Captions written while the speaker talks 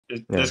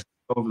there's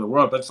all over the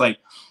world. But it's like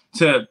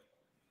to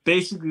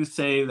basically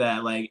say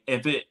that like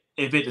if it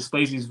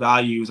displays these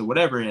values or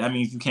whatever, that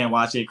means you can't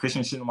watch it.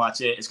 Christians shouldn't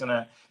watch it. It's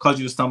gonna cause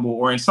you to stumble,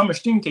 or in some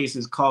extreme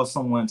cases, cause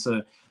someone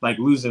to like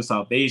lose their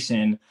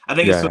salvation. I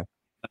think it's Yeah.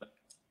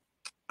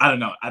 I don't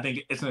know. I think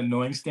it's an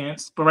annoying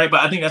stance, but right.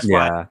 But I think that's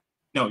why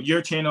Yeah.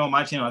 your channel,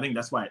 my channel. I think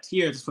that's why it's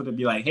here, just for it to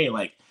be like, hey,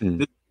 like Mm.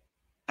 this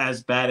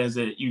as bad as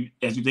you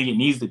think it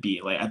needs to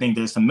be. Like I think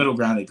there's some middle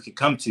ground that we could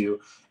come to,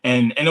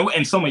 and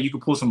in some way you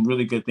could pull some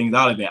really good things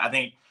out of it. I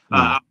think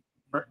Mm.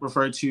 I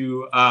refer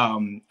to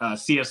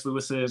C.S.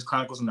 Lewis's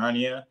Chronicles of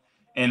Narnia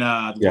and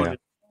the Yeah. Lord,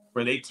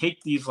 where they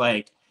take these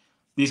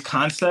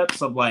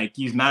concepts of like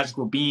these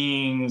magical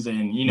beings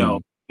and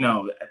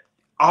Mm.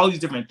 all these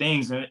different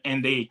things,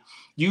 and they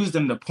use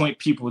them to point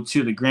people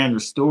to the grander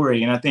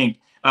story. And I think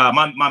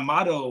my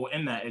motto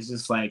in that is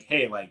just like,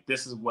 hey, like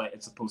this is what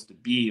it's supposed to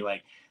be.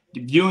 Like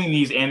viewing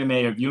these anime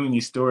or viewing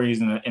these stories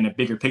in a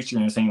bigger picture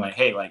and saying like,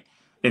 hey, like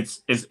it's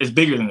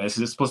bigger than this.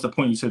 It's supposed to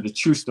point you to the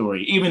true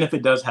story, even if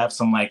it does have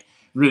some like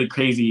really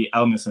crazy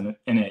elements in it.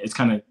 It's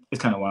kind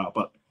of wild,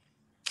 but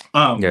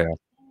um, Yeah.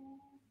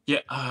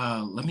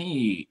 yeah. Let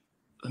me.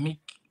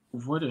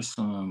 What are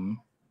some?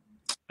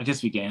 I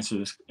guess we can answer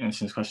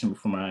this question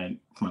before my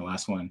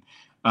last one.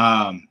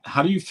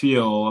 How do you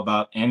feel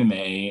about anime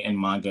and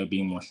manga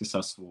being more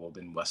successful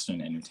than Western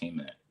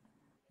entertainment?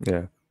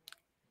 Yeah.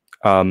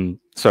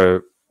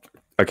 So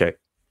okay,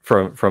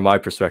 from my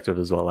perspective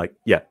as well, like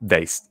yeah,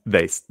 based.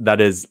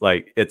 That is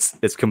like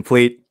it's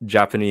complete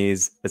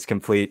Japanese, it's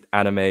complete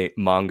anime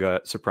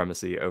manga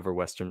supremacy over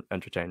Western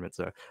entertainment.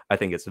 So I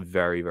think it's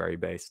very, very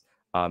based.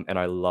 And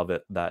I love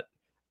it that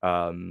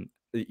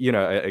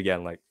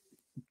again, like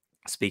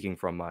speaking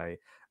from my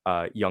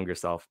younger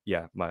self,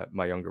 yeah,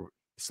 my younger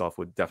self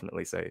would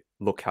definitely say,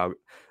 look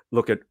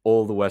at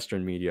all the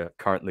Western media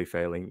currently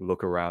failing.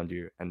 Look around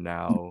you, and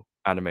now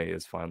anime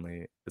is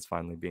finally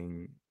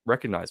being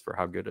recognized for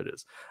how good it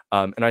is.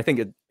 And I think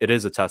it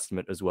is a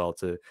testament as well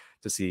to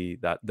see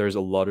that there's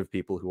a lot of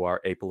people who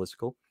are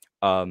apolitical.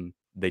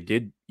 They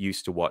did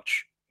used to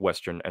watch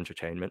Western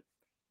entertainment.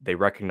 They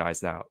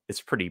recognize now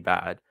it's pretty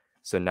bad.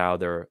 So now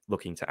they're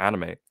looking to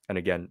anime. And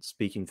again,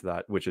 speaking to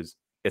that, which is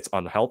it's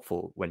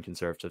unhelpful when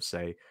conservatives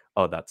say,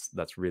 "Oh,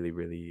 that's really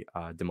really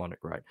demonic,"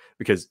 right?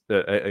 Because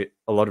a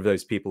lot of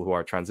those people who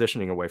are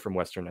transitioning away from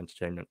Western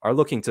entertainment are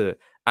looking to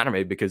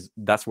anime because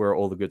that's where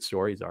all the good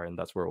stories are, and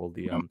that's where all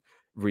the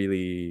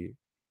really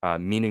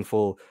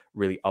meaningful,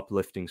 really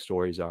uplifting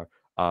stories are.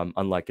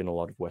 Unlike in a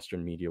lot of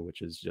Western media,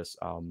 which is just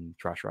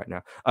trash right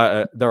now.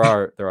 There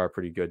are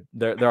pretty good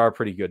there are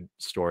pretty good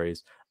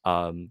stories.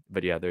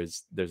 But yeah,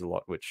 there's a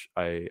lot which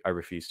I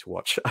refuse to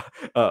watch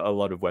a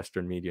lot of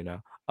Western media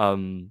now.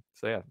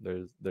 So yeah,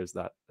 there's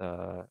that.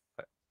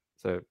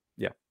 So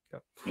yeah, yeah.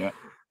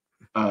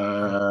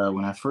 Yeah.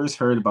 When I first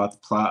heard about the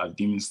plot of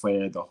Demon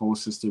Slayer, the whole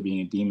sister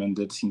being a demon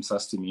did seem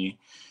sus to me.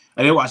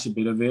 I did watch a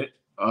bit of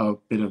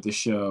the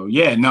show.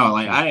 Yeah, no,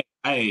 like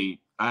Mm,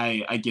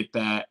 I get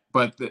that,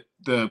 but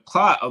the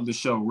plot of the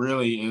show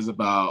really is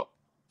about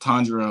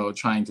Tanjiro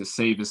trying to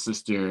save his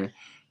sister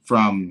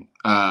from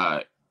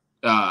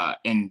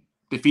and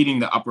defeating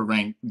the upper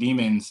rank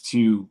demons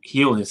to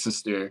heal his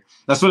sister.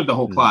 That's sort of the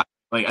whole mm. plot.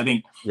 Like I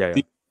think Yeah,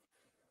 yeah.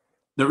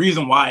 the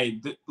reason why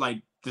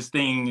like this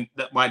thing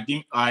that why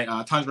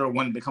Tanjiro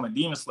wanted to become a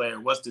demon slayer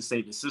was to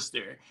save his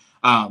sister.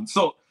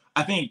 So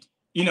I think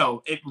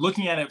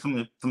looking at it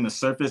from the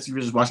surface, you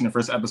were just watching the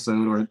first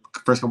episode or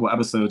first couple of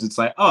episodes, it's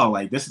like, oh,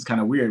 like this is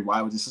kind of weird.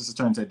 Why would his sister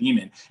turn into a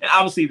demon? And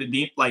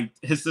obviously like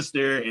his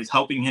sister is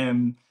helping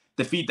him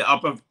defeat the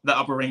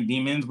upper rank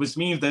demons, which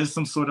means there's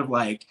some sort of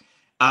like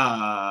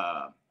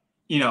uh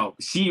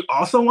she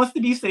also wants to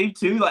be saved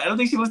too. Like I don't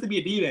think she wants to be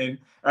a demon,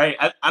 right?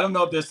 I don't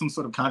know if there's some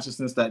sort of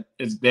consciousness that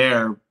is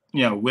there,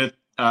 with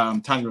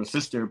Tanjiro's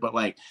sister, but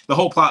like the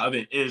whole plot of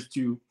it is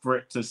for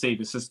it to save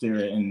his sister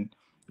and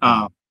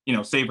Mm.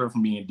 save her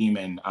from being a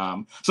demon.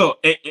 So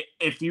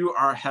if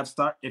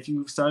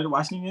you started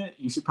watching it,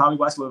 you should probably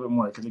watch a little bit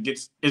more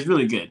because it's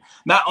really good.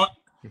 Not on,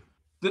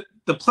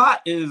 the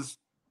plot is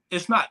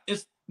it's not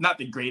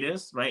the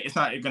greatest, right? It's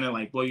not gonna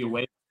like blow you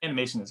away.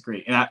 Animation is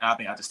great, and I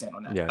think I have to stand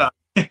on Yeah,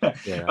 that.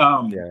 yeah,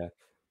 um, yeah.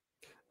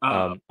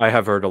 uh, I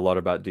have heard a lot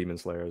about Demon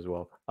Slayer as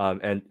well.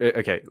 And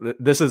okay,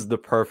 this is the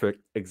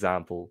perfect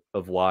example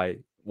of why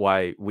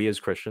we as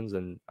Christians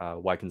and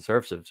why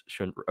conservatives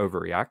shouldn't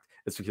overreact.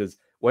 It's because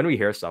when we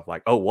hear stuff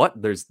like, "Oh, what?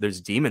 There's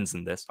demons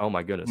in this. Oh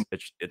my goodness,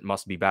 it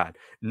must be bad."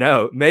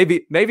 No,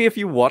 maybe if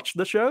you watch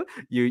the show,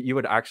 you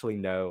would actually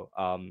know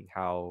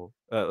how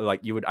like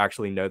you would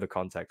actually know the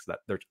context that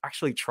they're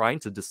actually trying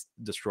to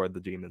destroy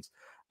the demons.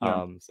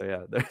 yeah. So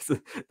yeah,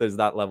 there's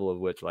that level of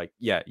which like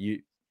yeah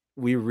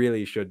we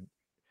really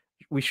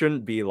we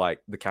shouldn't be like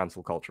the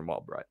cancel culture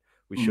mob, right?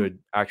 We Mhm. should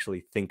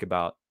actually think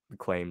about the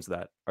claims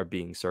that are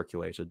being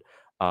circulated,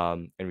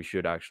 and we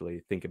should actually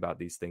think about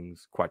these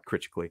things quite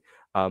critically.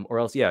 Or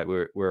else, yeah,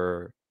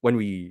 we're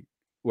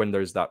when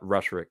there's that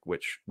rhetoric,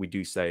 which we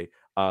do say,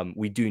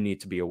 we do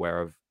need to be aware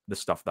of the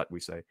stuff that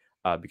we say,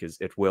 because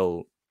it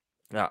will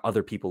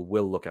other people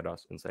will look at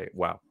us and say,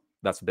 "Wow."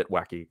 that's a bit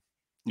wacky.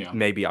 Yeah.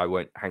 Maybe I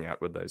won't hang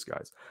out with those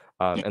guys.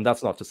 And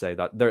that's not to say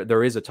that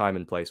there is a time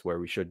and place where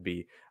we should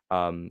be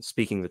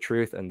speaking the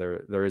truth, and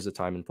there is a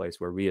time and place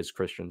where we as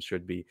Christians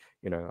should be,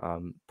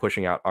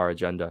 pushing out our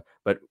agenda.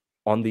 But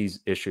on these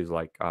issues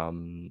like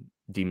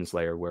Demon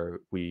Slayer, where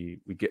we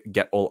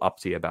get all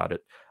uppity about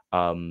it,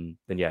 then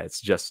yeah,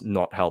 it's just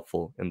not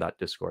helpful in that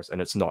discourse,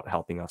 and it's not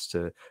helping us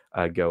to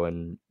go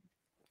and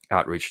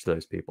outreach to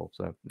those people.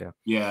 So yeah.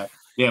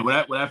 Yeah.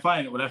 What I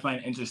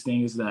find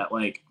interesting is that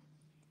like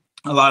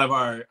a lot of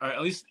our, or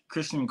at least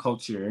Christian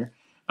culture,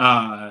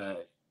 uh,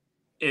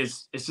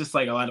 is it's just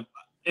like a lot of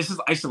it's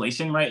just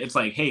isolation, right? It's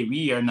like, hey,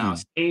 we are now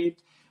Mm,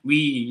 saved.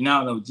 We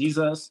now know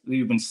Jesus.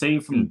 We've been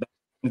saved from the mm, bad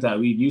things that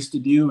we used to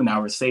do, and now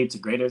we're saved to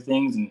greater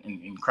things in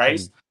mm,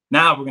 Christ.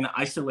 Now we're gonna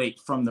isolate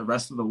from the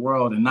rest of the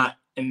world and not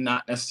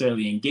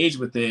necessarily engage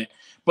with it.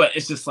 But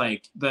it's just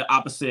like the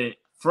opposite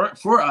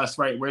for us,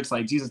 right? Where it's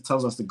like Jesus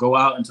tells us to go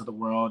out into the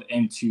world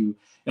and to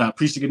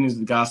preach the good news of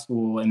the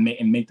gospel and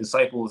make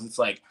disciples. It's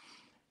like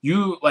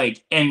you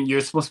like, and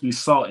you're supposed to be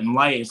salt and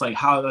light. It's like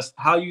how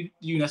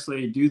you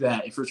necessarily do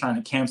that if you're trying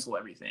to cancel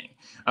everything.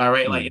 All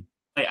right, mm,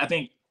 like I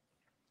think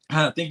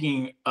kind of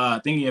thinking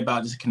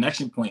about just a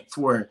connection point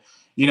for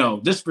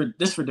this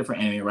for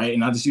different anime, right?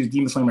 And I'll just use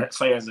Demon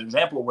Slayer as an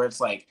example, where it's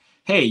like,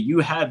 hey, you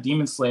have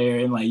Demon Slayer,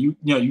 and like you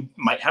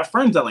might have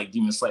friends that like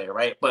Demon Slayer,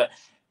 right? But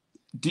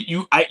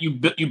you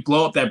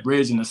blow up that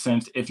bridge in a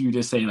sense if you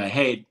just say like,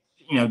 hey,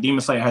 Demon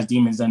Slayer has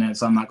demons in it,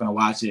 so I'm not gonna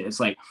watch it. It's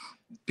like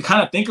you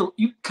kind of think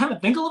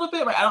a little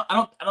bit, right?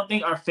 I don't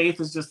think our faith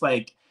is just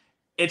like,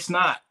 it's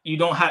not, you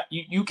don't have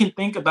you can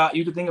think about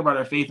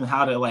our faith and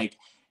how to like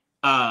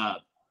uh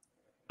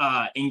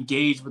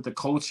engage with the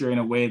culture in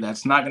a way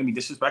that's not going to be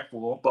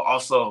disrespectful, but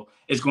also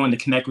is going to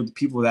connect with the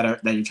people that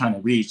you're trying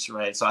to reach,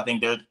 right? So I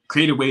think there are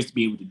creative ways to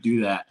be able to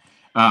do that,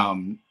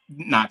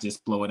 not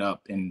just blow it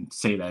up and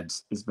say that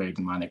it's very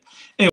demonic. Anyway,